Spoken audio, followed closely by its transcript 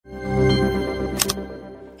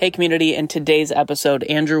Hey community, in today's episode,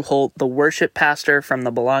 Andrew Holt, the worship pastor from the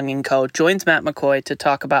Belonging Co., joins Matt McCoy to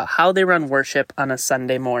talk about how they run worship on a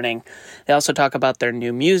Sunday morning. They also talk about their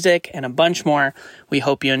new music and a bunch more. We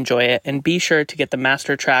hope you enjoy it, and be sure to get the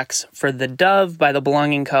master tracks for The Dove by the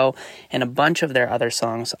Belonging Co. and a bunch of their other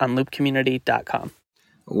songs on loopcommunity.com.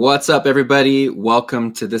 What's up, everybody?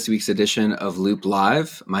 Welcome to this week's edition of Loop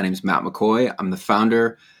Live. My name is Matt McCoy. I'm the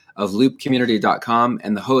founder of loopcommunity.com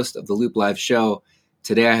and the host of the Loop Live show.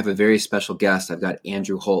 Today, I have a very special guest. I've got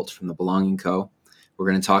Andrew Holt from the Belonging Co. We're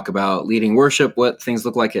going to talk about leading worship, what things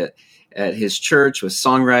look like at his church with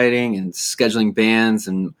songwriting and scheduling bands,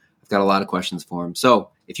 and I've got a lot of questions for him. So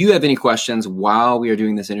if you have any questions while we are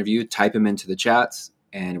doing this interview, type them into the chats,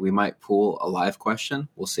 and we might pull a live question.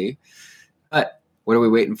 We'll see. But what are we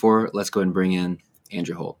waiting for? Let's go ahead and bring in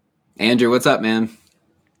Andrew Holt. Andrew, what's up, man?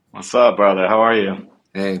 What's up, brother? How are you?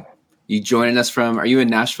 Hey, you joining us are you in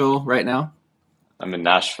Nashville right now? I'm in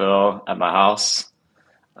Nashville at my house.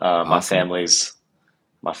 Awesome.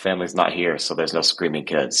 My family's not here, so there's no screaming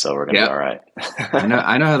kids, so we're gonna be all right. I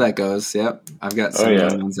know how that goes. Yep, I've got some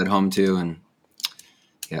ones at home too,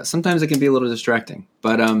 and sometimes it can be a little distracting.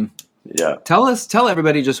 But tell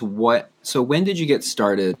everybody just So when did you get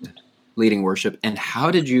started leading worship, and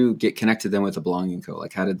how did you get connected then with the Belonging Co?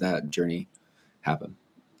 Like, how did that journey happen?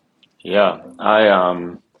 Yeah,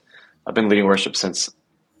 I've been leading worship since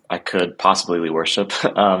I could possibly lead worship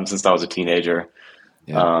since I was a teenager.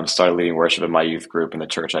 Started leading worship in my youth group in the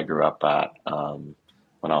church I grew up at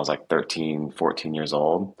when I was like 13, 14 years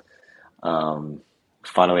old.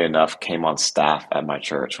 Funnily enough, came on staff at my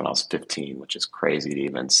church when I was 15, which is crazy to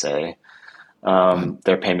even say.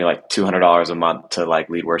 They're paying me like $200 a month to like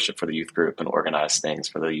lead worship for the youth group and organize things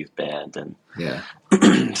for the youth band.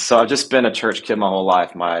 And so I've just been a church kid my whole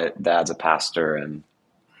life. My dad's a pastor, and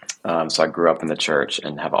so I grew up in the church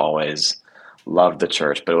and have always loved the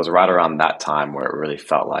church. But it was right around that time where it really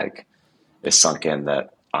felt like it sunk in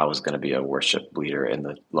that I was going to be a worship leader in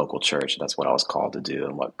the local church. That's what I was called to do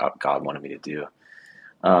and what God wanted me to do.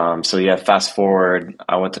 Fast forward,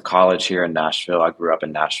 I went to college here in Nashville. I grew up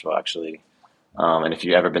in Nashville, actually. And if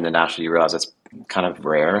you've ever been to Nashville, you realize it's kind of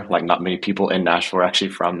rare. Like, not many people in Nashville are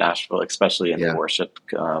actually from Nashville, especially in the worship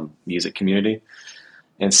music community.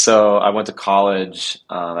 And so I went to college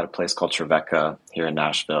at a place called Trevecca here in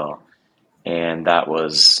Nashville. And that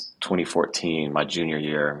was 2014, my junior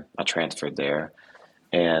year. I transferred there.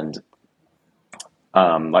 And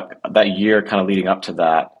like that year kind of leading up to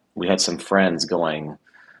that, we had some friends going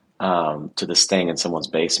to this thing in someone's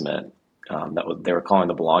basement they were calling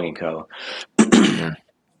the Belonging Co.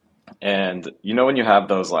 And you know when you have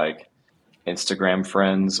those like Instagram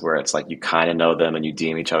friends where it's like you kind of know them and you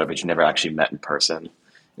DM each other, but you never actually met in person.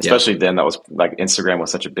 Especially then, that was like Instagram was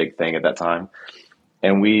such a big thing at that time.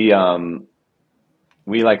 And we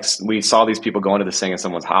saw these people going to this thing in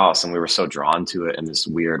someone's house, and we were so drawn to it in this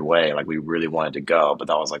weird way. Like, we really wanted to go, but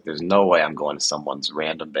I was like, there's no way I'm going to someone's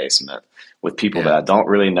random basement with people that I don't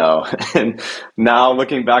really know. And now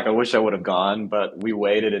looking back, I wish I would have gone, but we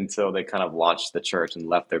waited until they kind of launched the church and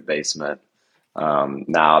left their basement.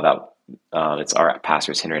 Now that it's our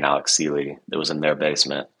pastors, Henry and Alex Seeley, that was in their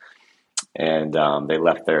basement. And they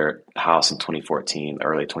left their house in 2014,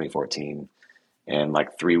 early 2014. And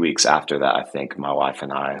like 3 weeks after that, I think my wife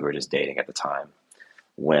and I, who were just dating at the time,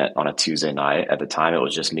 went on a Tuesday night. At the time, it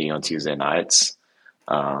was just me on Tuesday nights.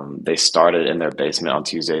 They started in their basement on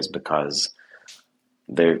Tuesdays because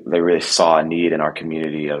they really saw a need in our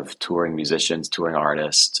community of touring musicians, touring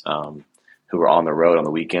artists who were on the road on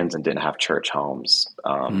the weekends and didn't have church homes.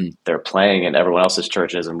 They're playing in everyone else's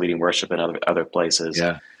churches and leading worship in other places.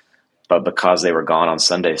 Yeah. But because they were gone on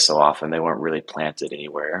Sundays so often, they weren't really planted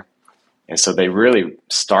anywhere. And so they really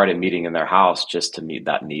started meeting in their house just to meet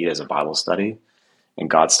that need as a Bible study. And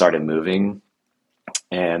God started moving.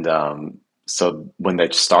 And so when they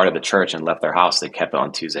started the church and left their house, they kept it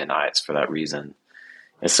on Tuesday nights for that reason.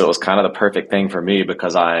 And so it was kind of the perfect thing for me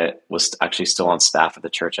because I was actually still on staff at the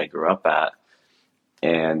church I grew up at.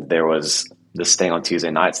 And there was this thing on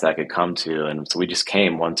Tuesday nights that I could come to. And so we just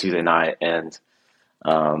came one Tuesday night, and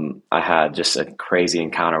I had just a crazy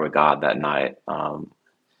encounter with God that night.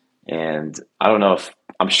 And I don't know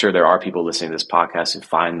I'm sure there are people listening to this podcast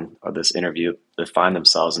this interview that find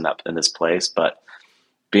themselves in this place. But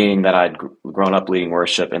being that I'd grown up leading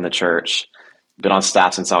worship in the church, been on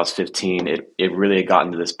staff since I was 15, it really had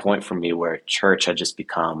gotten to this point for me where church had just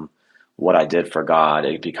become what I did for God.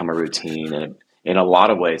 It had become a routine, and in a lot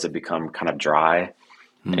of ways it become kind of dry.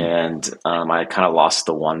 And I kind of lost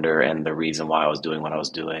the wonder and the reason why I was doing what I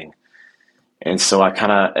was doing. And so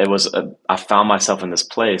I found myself in this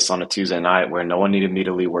place on a Tuesday night where no one needed me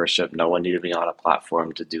to lead worship. No one needed me on a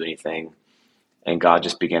platform to do anything. And God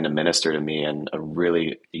just began to minister to me in a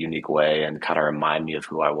really unique way and kind of remind me of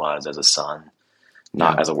who I was as a son,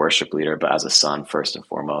 not as a worship leader, but as a son first and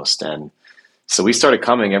foremost. And so we started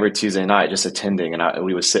coming every Tuesday night, just attending, and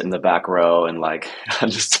we would sit in the back row and like,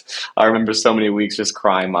 I remember so many weeks just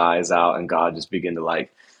crying my eyes out, and God just began to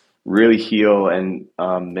like really heal and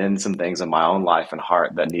mend some things in my own life and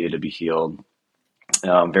heart that needed to be healed.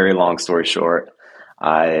 Very long story short,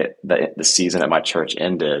 the season at my church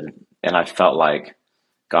ended, and I felt like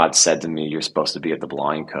God said to me, "You're supposed to be at the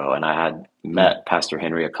Belonging Co." And I had met Pastor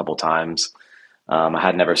Henry a couple times. I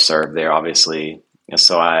had never served there, obviously. And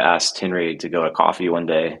so I asked Henry to go to coffee one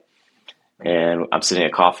day, and I'm sitting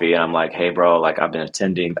at coffee and I'm like, "Hey bro, like I've been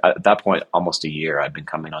attending at that point, almost a year. I'd been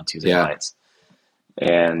coming on Tuesday nights."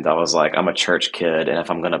 And I was like, "I'm a church kid. And if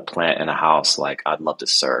I'm going to plant in a house, like I'd love to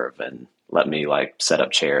serve, and let me like set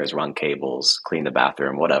up chairs, run cables, clean the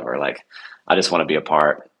bathroom, whatever. Like, I just want to be a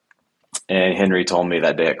part." And Henry told me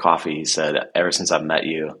that day at coffee, he said, "Ever since I've met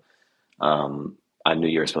you, I knew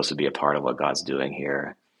you were supposed to be a part of what God's doing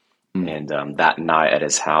here." And that night at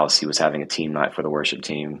his house, he was having a team night for the worship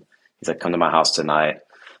team. He's like, "Come to my house tonight."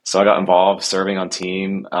 So I got involved serving on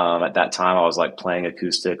team. At that time, I was like playing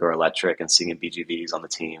acoustic or electric and singing BGVs on the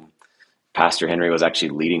team. Pastor Henry was actually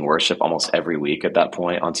leading worship almost every week at that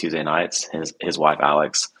point on Tuesday nights. His wife,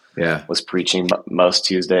 Alex, was preaching most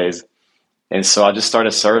Tuesdays. And so I just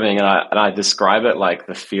started serving, and I describe it like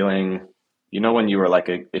the feeling, when you were like,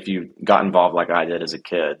 if you got involved like I did as a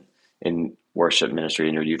kid in worship ministry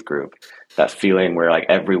in your youth group, that feeling where like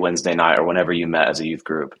every Wednesday night or whenever you met as a youth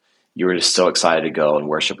group, you were just so excited to go and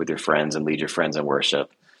worship with your friends and lead your friends in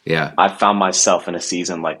worship. Yeah. I found myself in a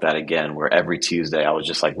season like that again, where every Tuesday I was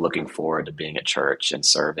just like looking forward to being at church and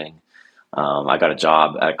serving. I got a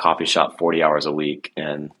job at a coffee shop 40 hours a week,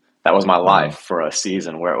 and that was my life for a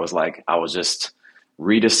season where it was like I was just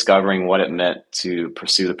rediscovering what it meant to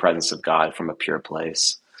pursue the presence of God from a pure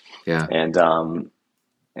place. Yeah.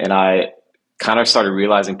 And I kind of started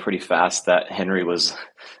realizing pretty fast that Henry was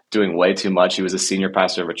doing way too much. He was a senior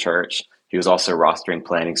pastor of a church. He was also rostering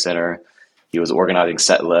planning center. He was organizing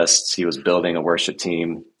set lists. He was building a worship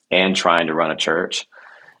team and trying to run a church.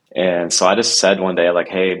 And so I just said one day, like,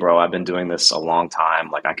 "Hey, bro, I've been doing this a long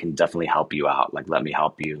time. Like, I can definitely help you out. Like, let me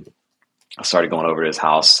help you." I started going over to his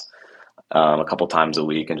house a couple times a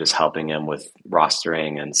week and just helping him with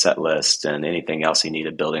rostering and set list and anything else he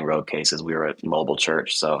needed, building road cases. We were a mobile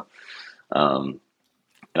church. So,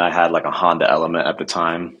 and I had like a Honda Element at the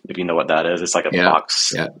time, if you know what that is. It's like a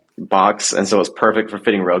box. And so it was perfect for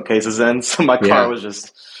fitting road cases in. So my car was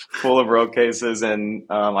just full of road cases. And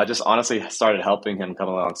I just honestly started helping him, come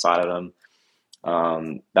alongside of him.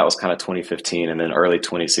 That was kind of 2015. And then early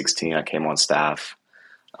 2016, I came on staff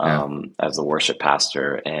as the worship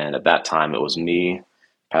pastor. And at that time, it was me,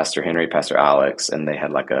 Pastor Henry, Pastor Alex, and they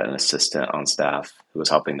had like an assistant on staff who was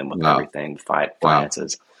helping them with everything,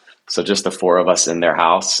 finances. So just the four of us in their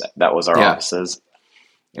house, that was our offices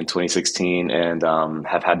in 2016, and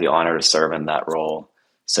have had the honor to serve in that role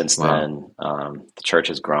since then. The church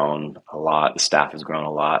has grown a lot. The staff has grown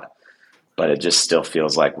a lot, but it just still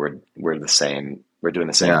feels like we're the same. We're doing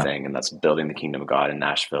the same thing, and that's building the kingdom of God in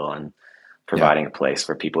Nashville and providing a place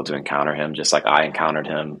for people to encounter him, just like I encountered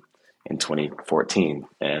him in 2014,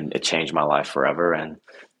 and it changed my life forever. And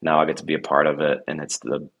now I get to be a part of it, and it's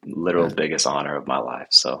the literal biggest honor of my life.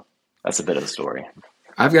 So that's a bit of the story.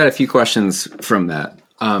 I've got a few questions from that.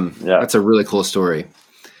 That's a really cool story.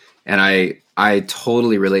 And I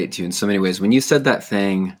totally relate to you in so many ways. When you said that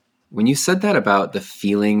about the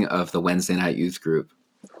feeling of the Wednesday night youth group.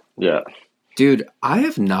 Yeah. Dude, I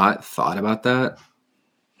have not thought about that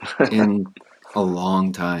in a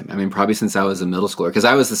long time. I mean, probably since I was a middle schooler, because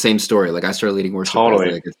I was the same story. Like I started leading worship as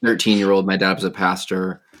like a 13-year-old. My dad was a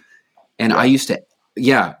pastor. And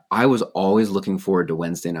I was always looking forward to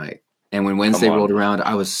Wednesday night. And when Wednesday rolled around,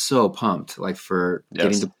 I was so pumped, like for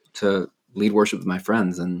getting to lead worship with my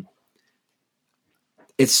friends. And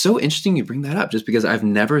it's so interesting you bring that up, just because I've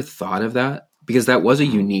never thought of that, because that was a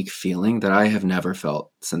unique feeling that I have never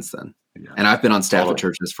felt since then. Yeah. And I've been on staff at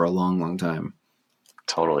churches for a long, long time.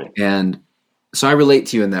 Totally. And so I relate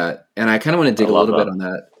to you in that. And I kind of want to dig a little bit on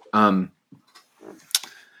that.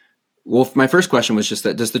 Well, my first question was just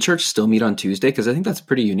that, does the church still meet on Tuesday? Because I think that's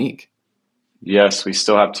pretty unique. Yes, we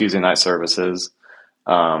still have Tuesday night services.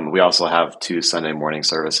 We also have 2 Sunday morning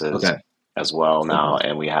services as well now.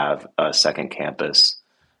 And we have a second campus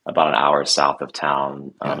about an hour south of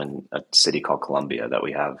town in a city called Columbia that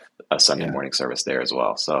we have a Sunday morning service there as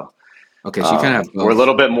well. So Okay, so you kind of have We're a both.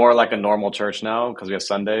 little bit more like a normal church now because we have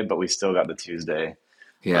Sunday, but we still got the Tuesday.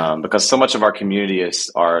 Yeah, Because so much of our community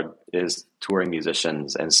is touring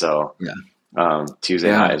musicians, and so yeah, Tuesday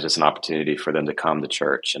yeah. night is just an opportunity for them to come to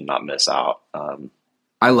church and not miss out.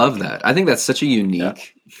 I love that. I think that's such a Yeah,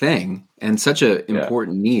 unique thing and such an yeah.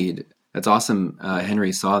 important need. That's awesome.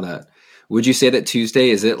 Henry saw that. Would you say that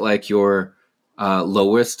Tuesday is it like your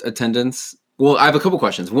lowest attendance? Well, I have a couple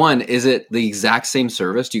questions. One, is it the exact same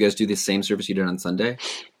service? Do you guys do the same service you did on Sunday?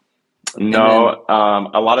 And then, No,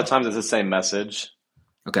 a lot of times it's the same message,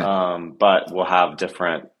 okay, but we'll have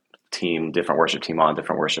different worship team on,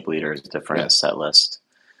 different worship leaders, yeah, different set list.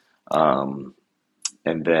 Um,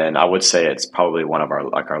 and then I would say it's probably one of our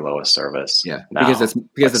lowest service yeah, because now,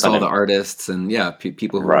 like that's all the Sunday. artists and yeah,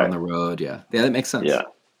 people who are on Right. the road. Yeah, yeah, that makes sense. Yeah.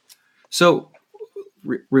 So,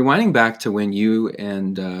 rewinding back to when you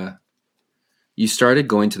and you started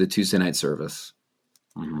going to the Tuesday night service.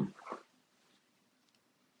 Mhm.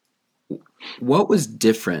 What was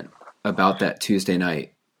different about that Tuesday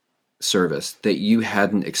night service that you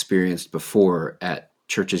hadn't experienced before at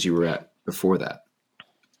churches you were at before that?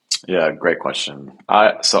 Yeah, great question.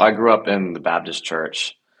 I grew up in the Baptist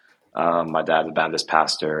church. My dad's a Baptist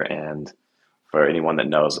pastor, and for anyone that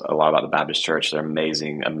knows a lot about the Baptist church, they're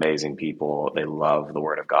amazing, amazing people. They love the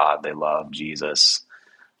Word of God. They love Jesus,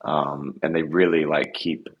 and they really like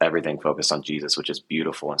keep everything focused on Jesus, which is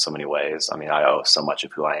beautiful in so many ways. I mean, I owe so much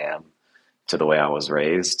of who I am to the way I was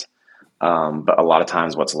raised. But a lot of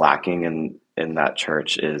times, what's lacking in that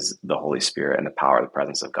church is the Holy Spirit and the power of the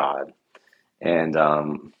presence of God. And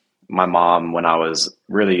my mom, when I was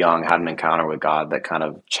really young, had an encounter with God that kind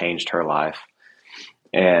of changed her life.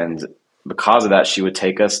 And because of that, she would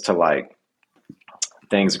take us to like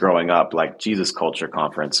things growing up, like Jesus Culture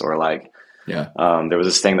Conference, or like Yeah, there was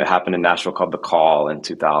this thing that happened in Nashville called The Call in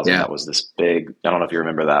 2000. yeah, That was this big, I don't know if you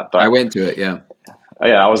remember that, I but went to it. Yeah,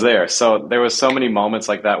 yeah, I was there. So there was so many moments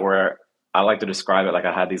like that where I like to describe it like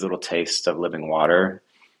I had these little tastes of living water.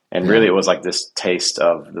 And yeah, really it was like this taste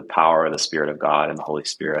of the power of the Spirit of God and the Holy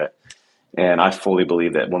Spirit. And I fully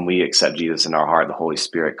believe that when we accept Jesus in our heart, the Holy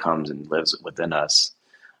Spirit comes and lives within us.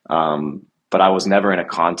 But I was never in a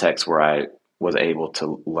context where I was able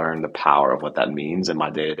to learn the power of what that means in my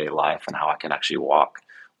day-to-day life and how I can actually walk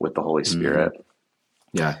with the Holy mm, Spirit.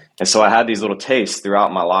 yeah, And so I had these little tastes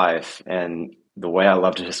throughout my life. And the way I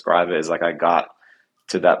love to describe it is like I got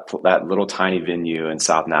to that little tiny venue in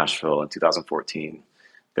South Nashville in 2014.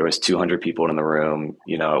 There was 200 people in the room.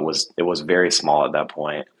 You know, it was very small at that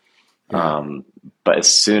point. yeah, But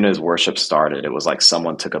as soon as worship started, it was like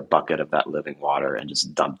someone took a bucket of that living water and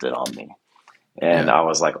just dumped it on me. And yeah, I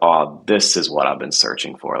was like, oh, this is what I've been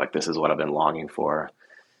searching for. Like, this is what I've been longing for.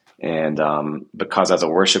 And because as a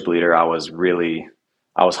worship leader, I was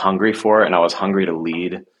hungry for it, and I was hungry to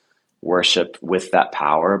lead worship with that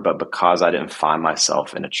power. But because I didn't find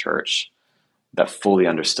myself in a church that fully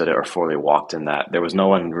understood it or fully walked in that, there was no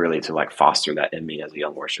one really to like foster that in me as a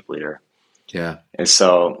young worship leader. yeah, And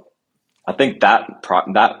so I think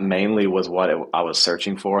that mainly was what I was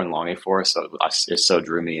searching for and longing for. So it so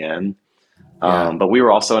drew me in. yeah, But we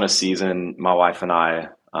were also in a season, my wife and I,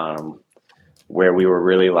 where we were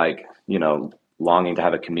really like, longing to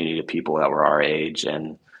have a community of people that were our age.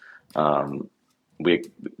 And we,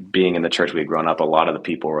 being in the church we had grown up, a lot of the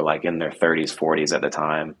people were like in their 30s, 40s at the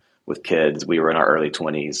time with kids. We were in our early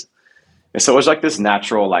 20s. And so it was like this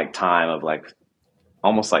natural like time of like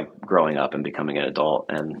almost like growing up and becoming an adult.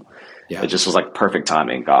 And yeah, it just was like perfect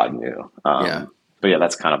timing. God knew. yeah. But yeah,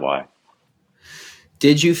 that's kind of why.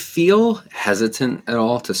 Did you feel hesitant at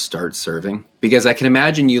all to start serving? Because I can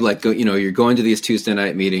imagine you like go, you're going to these Tuesday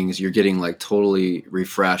night meetings, you're getting like totally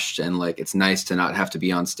refreshed, and like it's nice to not have to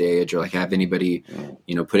be on stage or like have anybody,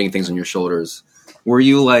 putting things on your shoulders. Were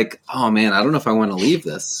you like, oh man, I don't know if I want to leave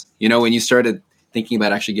this? When you started thinking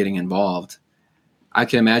about actually getting involved, I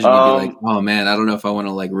can imagine you'd be like, oh man, I don't know if I want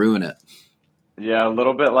to like ruin it. Yeah, a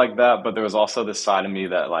little bit like that. But there was also this side of me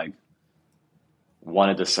that like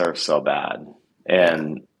wanted to serve so bad.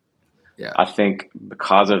 And Yeah. I think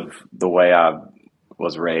because of the way I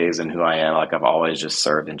was raised and who I am, like I've always just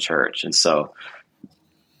served in church. And so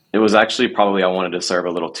it was actually probably I wanted to serve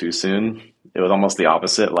a little too soon. It was almost the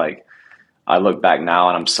opposite. Like I look back now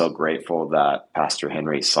and I'm so grateful that Pastor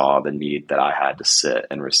Henry saw the need that I had to sit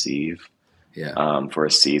and receive for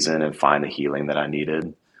a season and find the healing that I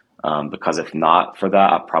needed. Because if not for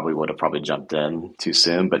that, I would have jumped in too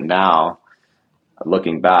soon. But now,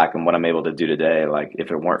 looking back and what I'm able to do today, like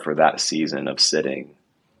if it weren't for that season of sitting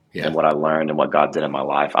and what I learned and what God did in my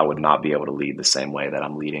life, I would not be able to lead the same way that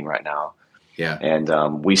I'm leading right now. Yeah.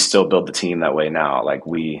 And we still build the team that way now. Like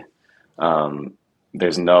we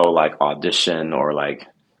there's no like audition or like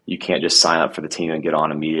you can't just sign up for the team and get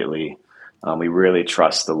on immediately. We really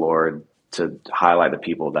trust the Lord to highlight the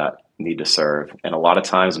people that need to serve. And a lot of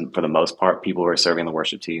times, and for the most part, people who are serving the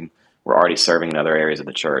worship team were already serving in other areas of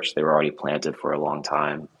the church. They were already planted for a long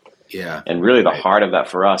time. Yeah. And really the heart of that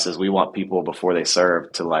for us is we want people before they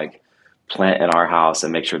serve to like plant in our house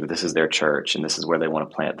and make sure that this is their church and this is where they want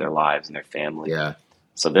to plant their lives and their family. Yeah.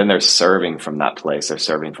 So then they're serving from that place. They're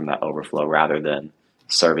serving from that overflow rather than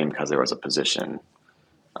serving because there was a position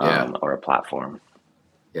or a platform.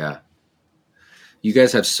 Yeah. You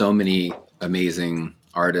guys have so many amazing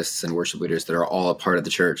artists and worship leaders that are all a part of the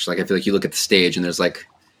church. Like, I feel like you look at the stage and there's like,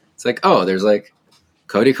 it's like, oh, there's like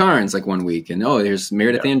Cody Carnes like one week, and oh, there's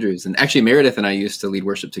Meredith Andrews. And actually Meredith and I used to lead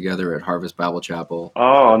worship together at Harvest Bible Chapel.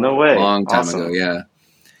 Oh, no way. A long time ago. Yeah.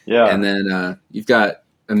 Yeah. And then you've got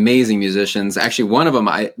amazing musicians. Actually, one of them,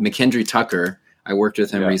 McKendry Tucker, I worked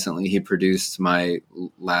with him recently. He produced my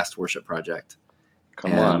last worship project.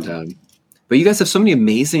 Come on. But you guys have so many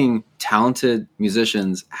amazing, talented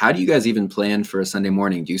musicians. How do you guys even plan for a Sunday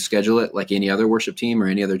morning? Do you schedule it like any other worship team or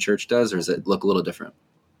any other church does, or does it look a little different?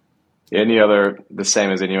 The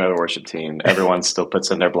same as any other worship team. Everyone still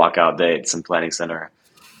puts in their block out dates and planning center.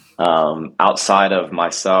 Outside of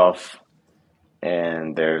myself,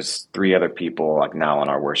 and there's 3 other people like now on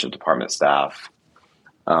our worship department staff.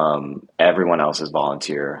 Everyone else is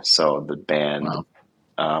volunteer. So the band,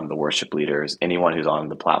 the worship leaders, anyone who's on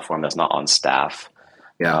the platform that's not on staff,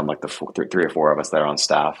 like the 3 or 4 of us that are on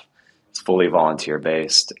staff, it's fully volunteer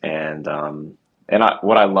based. And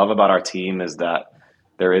what I love about our team is that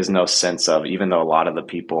there is no sense of, even though a lot of the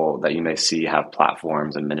people that you may see have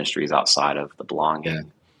platforms and ministries outside of the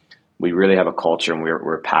belonging, we really have a culture, and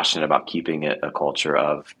we're passionate about keeping it a culture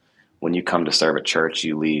of when you come to serve at church,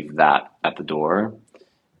 you leave that at the door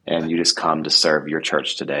and you just come to serve your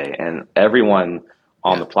church today. And everyone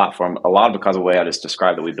on the platform, a lot because of the way I just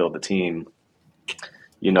described that we build the team,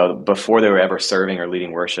 you know, before they were ever serving or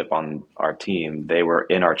leading worship on our team, they were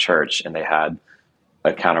in our church and they had a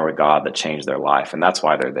encounter with God that changed their life. And that's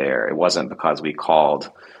why they're there. It wasn't because we called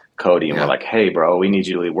Cody and we're like, hey, bro, we need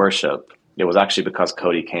you to lead worship. It was actually because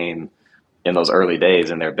Cody came in those early days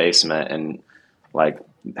in their basement and like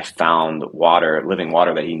they found living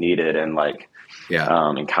water that he needed, and like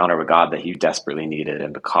encounter with God that he desperately needed.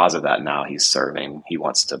 And because of that, now he's serving. He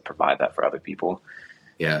wants to provide that for other people.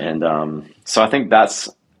 Yeah. And so I think that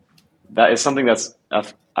is something that's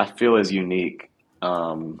I feel is unique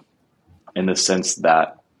in the sense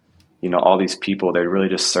that, you know, all these people, they're really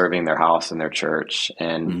just serving their house and their church.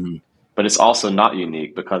 And but it's also not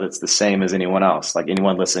unique because it's the same as anyone else. Like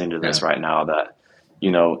anyone listening to this right now that,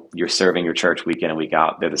 you know, you're serving your church week in and week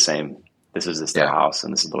out, they're the same. This is just their house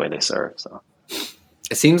and this is the way they serve. So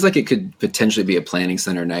it seems like it could potentially be a planning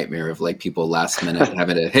center nightmare of like people last minute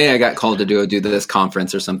having to, hey, I got called to do this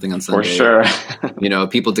conference or something on Sunday. For sure. You know,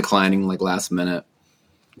 people declining like last minute.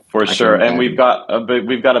 For sure. And we've got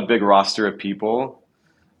a big roster of people.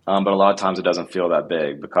 But a lot of times it doesn't feel that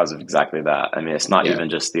big because of exactly that. I mean, it's not even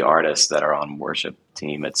just the artists that are on worship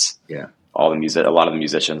team. It's all the music. A lot of the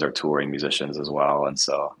musicians are touring musicians as well. And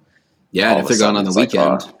so, and if they're going on the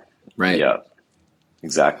weekend, right. Yeah,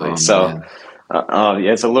 exactly. So,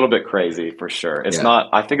 it's a little bit crazy for sure. It's not,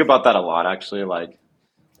 I think about that a lot, actually. Like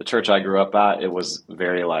the church I grew up at, it was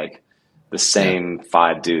very like the same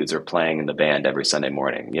 5 dudes are playing in the band every Sunday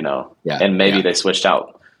morning, you know, and maybe they switched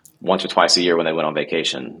out once or twice a year when they went on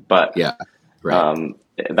vacation. But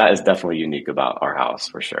that is definitely unique about our house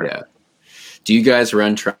for sure. Yeah. Do you guys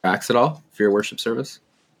run tracks at all for your worship service?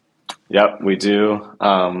 Yep, we do.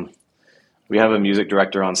 We have a music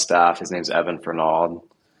director on staff. His name's Evan Fernald.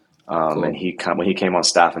 Cool. And when he came on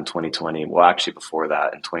staff in 2020, well, actually before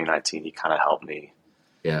that in 2019, he kind of helped me.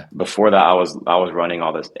 Yeah. Before that, I was running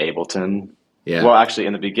all this Ableton. Yeah. Well, actually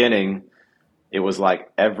in the beginning, it was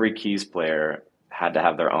like every keys player had to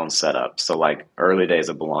have their own setup. So like early days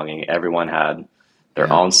of belonging, everyone had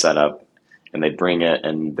their own setup and they'd bring it.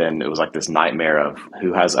 And then it was like this nightmare of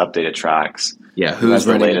who has updated tracks. Yeah. Who's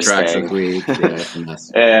running the tracks this week.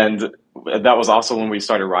 And that was also when we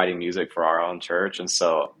started writing music for our own church. And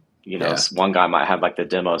so, you know, one guy might have like the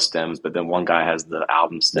demo stems, but then one guy has the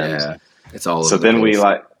album stems. Yeah. It's all so then we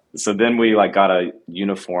got a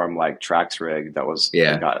uniform like tracks rig that was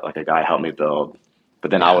got like a guy helped me build.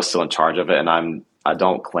 But then I was still in charge of it, and I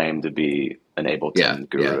don't claim to be an Ableton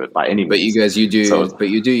guru by any means. But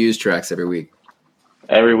you do use tracks every week.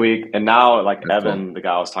 Every week, and now like that's Evan, cool. The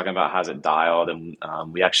guy I was talking about, has it dialed, and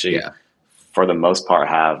we actually, for the most part,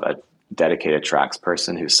 have a dedicated tracks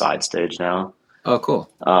person who's side stage now. Oh, cool.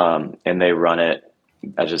 And they run it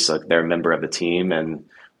as just like they're a member of the team, and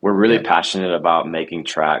we're really passionate about making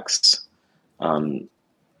tracks,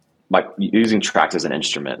 like using tracks as an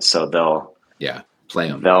instrument. So they'll play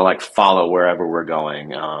them. They'll like follow wherever we're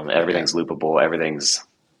going. Everything's loopable. Everything's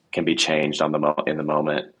can be changed in the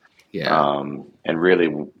moment. Yeah. And really,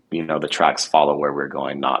 the tracks follow where we're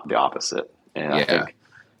going, not the opposite. And I think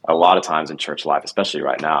a lot of times in church life, especially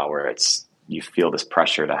right now, where you feel this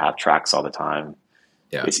pressure to have tracks all the time.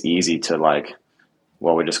 Yeah. It's easy to like,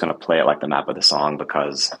 well, we're just going to play it like the map of the song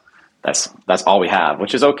because that's all we have,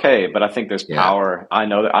 which is okay. But I think there's power. I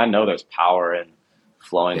know there's power in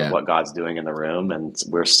flowing with what God's doing in the room. And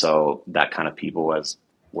we're so that kind of people as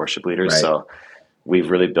worship leaders. Right. So we've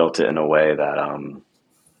really built it in a way that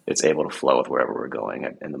it's able to flow with wherever we're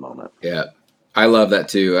going in the moment. Yeah. I love that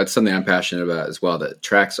too. That's something I'm passionate about as well, that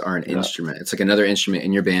tracks are an instrument. It's like another instrument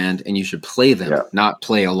in your band, and you should play them, not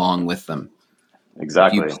play along with them.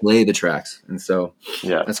 Exactly. You play the tracks. And so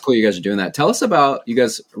that's cool you guys are doing that. Tell us about, you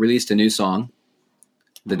guys released a new song,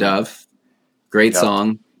 The Dove. Great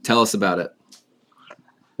song. Tell us about it.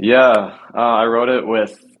 Yeah. I wrote it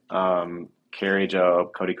with Carrie Joe,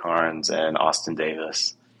 Cody Carnes, and Austin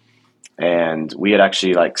Davis. And we had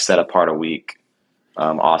actually like set apart a week,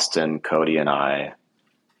 Austin, Cody, and I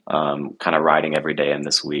kind of writing every day in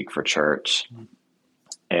this week for church.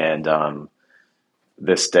 And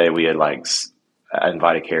this day we had I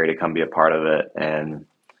invited Carrie to come be a part of it, and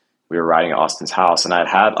we were writing at Austin's house. And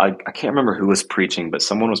I can't remember who was preaching, but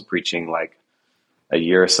someone was preaching like a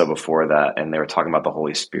year or so before that, and they were talking about the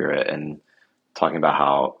Holy Spirit and talking about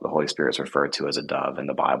how the Holy Spirit is referred to as a dove in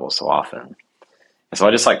the Bible so often. And so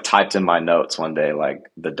I just like typed in my notes one day, like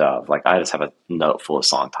the dove, like I just have a note full of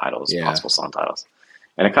song titles, possible song titles.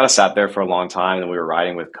 And it kind of sat there for a long time. And we were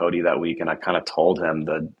writing with Cody that week. And I kind of told him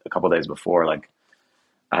a couple of days before, like,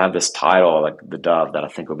 I have this title, like the dove, that I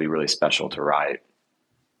think would be really special to write.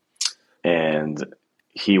 And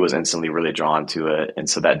he was instantly really drawn to it. And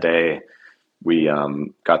so that day we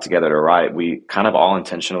got together to write. We kind of all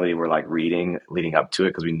intentionally were like reading leading up to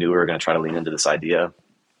it, because we knew we were going to try to lean into this idea.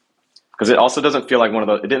 Because it also doesn't feel like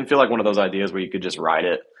it didn't feel like one of those ideas where you could just write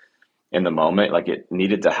it in the moment. Like it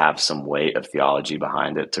needed to have some weight of theology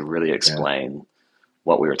behind it to really explain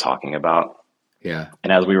what we were talking about. Yeah.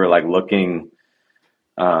 And as we were like looking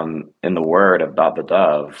in the word about the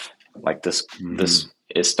dove, like this,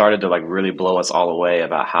 it started to like really blow us all away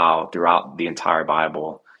about how throughout the entire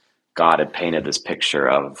Bible, God had painted this picture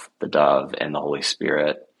of the dove and the Holy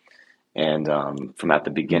Spirit. And from at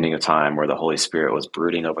the beginning of time, where the Holy Spirit was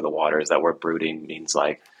brooding over the waters, that word brooding means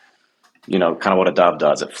like, kind of what a dove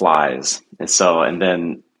does, it flies. And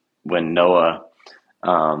then when Noah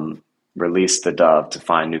released the dove to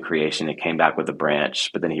find new creation, it came back with a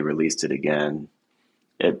branch, but then he released it again.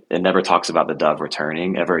 It never talks about the dove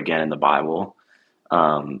returning ever again in the Bible.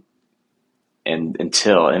 And it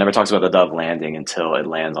never talks about the dove landing until it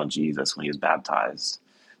lands on Jesus when he was baptized.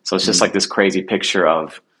 So it's just like this crazy picture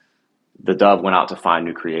of the dove went out to find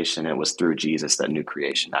new creation. It was through Jesus that new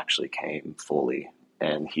creation actually came fully,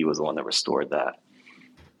 and he was the one that restored that.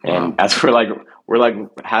 Wow. And as we're like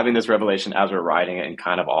having this revelation as we're writing it and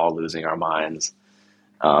kind of all losing our minds.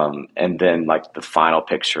 And then like the final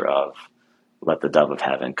picture of let the dove of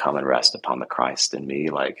heaven come and rest upon the Christ in me.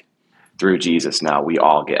 Like through Jesus, now we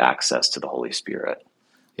all get access to the Holy Spirit.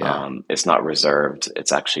 Yeah. It's not reserved.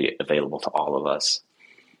 It's actually available to all of us.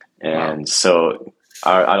 And so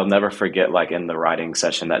I'll never forget, like in the writing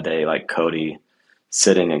session that day, like Cody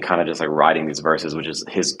sitting and kind of just like writing these verses, which is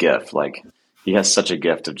his gift. Like he has such a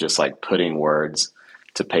gift of just like putting words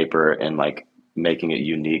to paper and like making it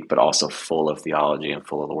unique, but also full of theology and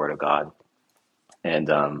full of the Word of God. And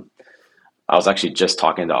I was actually just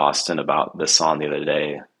talking to Austin about this song the other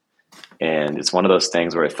day, and it's one of those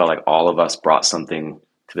things where it felt like all of us brought something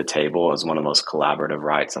to the table. It was one of the most collaborative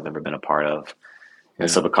writes I've ever been a part of. And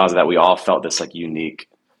so because of that, we all felt this like unique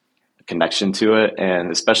connection to it. And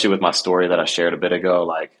especially with my story that I shared a bit ago,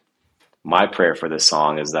 like my prayer for this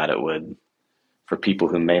song is that it would, for people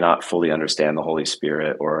who may not fully understand the Holy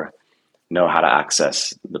Spirit or know how to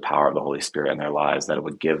access the power of the Holy Spirit in their lives, that it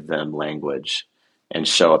would give them language and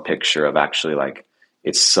show a picture of actually like,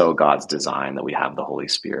 it's so God's design that we have the Holy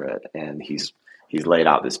Spirit, and he's laid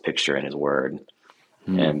out this picture in his word.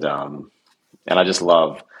 And I just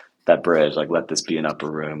love that bridge, like, let this be an upper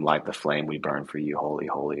room, like the flame we burn for you, holy,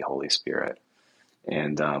 holy, Holy Spirit.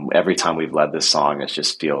 And every time we've led this song, it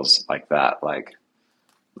just feels like that, like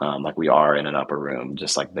we are in an upper room,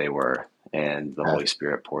 just like they were, and the Holy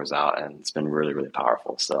Spirit pours out, and it's been really, really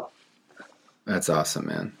powerful. So that's awesome,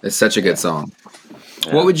 man. It's such a good song.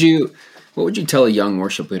 Yeah. What would you tell a young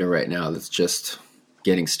worship leader right now that's just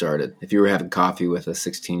getting started? If you were having coffee with a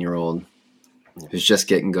 16-year-old who's just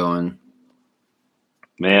getting going?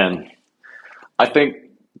 Man, I think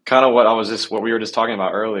kind of what we were just talking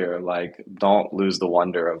about earlier, like don't lose the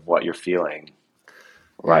wonder of what you're feeling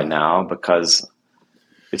right now, because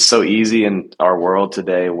it's so easy in our world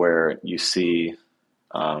today where you see,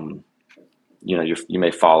 you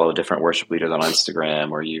may follow different worship leaders on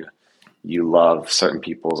Instagram, or you love certain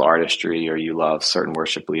people's artistry, or you love certain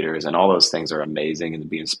worship leaders, and all those things are amazing, and to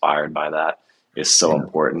be inspired by that is so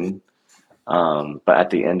important. But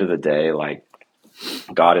at the end of the day, like,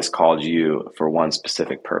 God has called you for one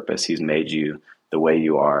specific purpose. He's made you the way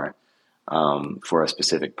you are, for a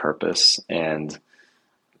specific purpose. And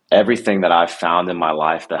everything that I've found in my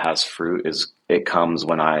life that has fruit it comes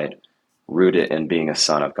when I root it in being a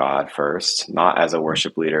son of God first, not as a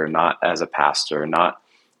worship leader, not as a pastor, not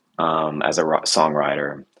as a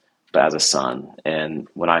songwriter, but as a son. And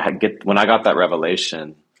when I got that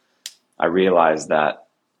revelation, I realized that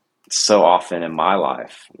so often in my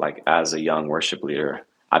life, like as a young worship leader,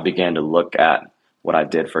 I began to look at what I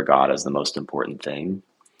did for God as the most important thing.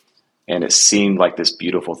 And it seemed like this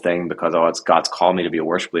beautiful thing because, it's God's called me to be a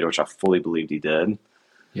worship leader, which I fully believed he did.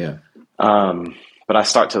 Yeah. But I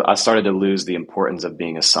started to lose the importance of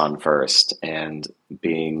being a son first and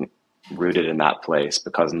being rooted in that place,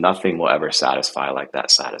 because nothing will ever satisfy like that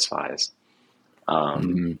satisfies.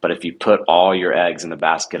 But if you put all your eggs in the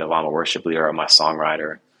basket of I'm a worship leader or I'm a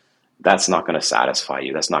songwriter, that's not going to satisfy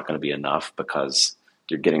you. That's not going to be enough, because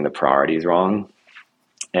you're getting the priorities wrong.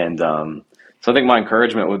 And so I think my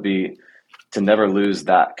encouragement would be to never lose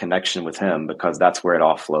that connection with him, because that's where it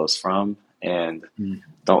all flows from. And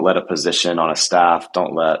don't let a position on a staff,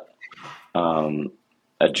 don't let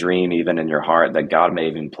a dream even in your heart that God may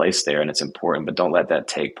even place there, and it's important, but don't let that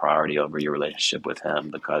take priority over your relationship with him,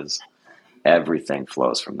 because everything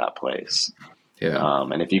flows from that place. Yeah.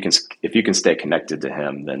 And if you can stay connected to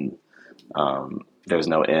him, then there's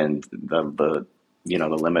no end. The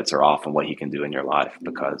limits are off on what he can do in your life,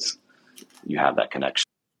 because you have that connection,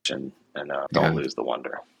 and don't lose the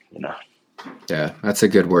wonder, Yeah, that's a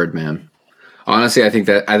good word, man. Honestly, I think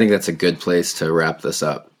that's a good place to wrap this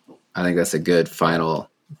up. I think that's a good final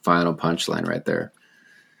punchline right there.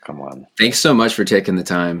 Come on. Thanks so much for taking the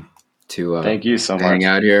time to thank you so much. Hang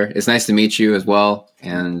out here. It's nice to meet you as well.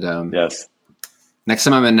 And yes, next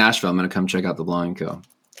time I'm in Nashville, I'm going to come check out the Belonging Co.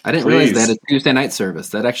 I didn't realize they had a Tuesday night service.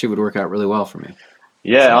 That actually would work out really well for me.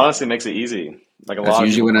 Yeah, so, honestly, it makes it easy. Like a lot of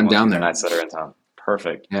usually when I'm down there. Nights that are in town.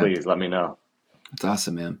 Perfect. Yeah. Please let me know. That's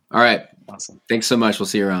awesome, man. All right. Awesome. Thanks so much. We'll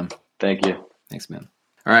see you around. Thank you. Thanks, man.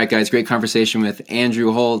 All right, guys. Great conversation with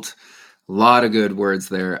Andrew Holt. A lot of good words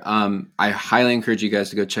there. I highly encourage you guys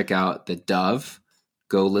to go check out The Dove.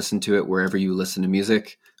 Go listen to it wherever you listen to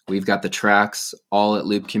music. We've got the tracks all at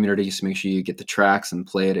Loop Community, so make sure you get the tracks and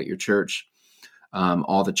play it at your church.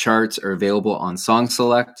 All the charts are available on Song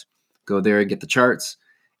Select. Go there and get the charts.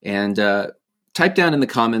 And type down in the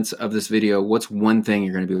comments of this video, what's one thing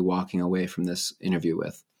you're going to be walking away from this interview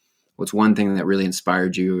with? What's one thing that really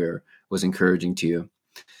inspired you or was encouraging to you?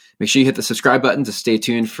 Make sure you hit the subscribe button to stay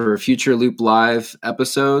tuned for future Loop Live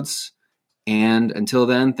episodes. And until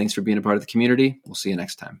then, thanks for being a part of the community. We'll see you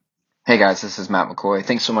next time. Hey guys, this is Matt McCoy.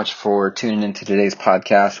 Thanks so much for tuning into today's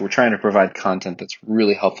podcast. We're trying to provide content that's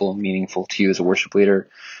really helpful and meaningful to you as a worship leader.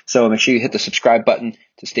 So make sure you hit the subscribe button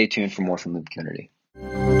to stay tuned for more from Loop Community.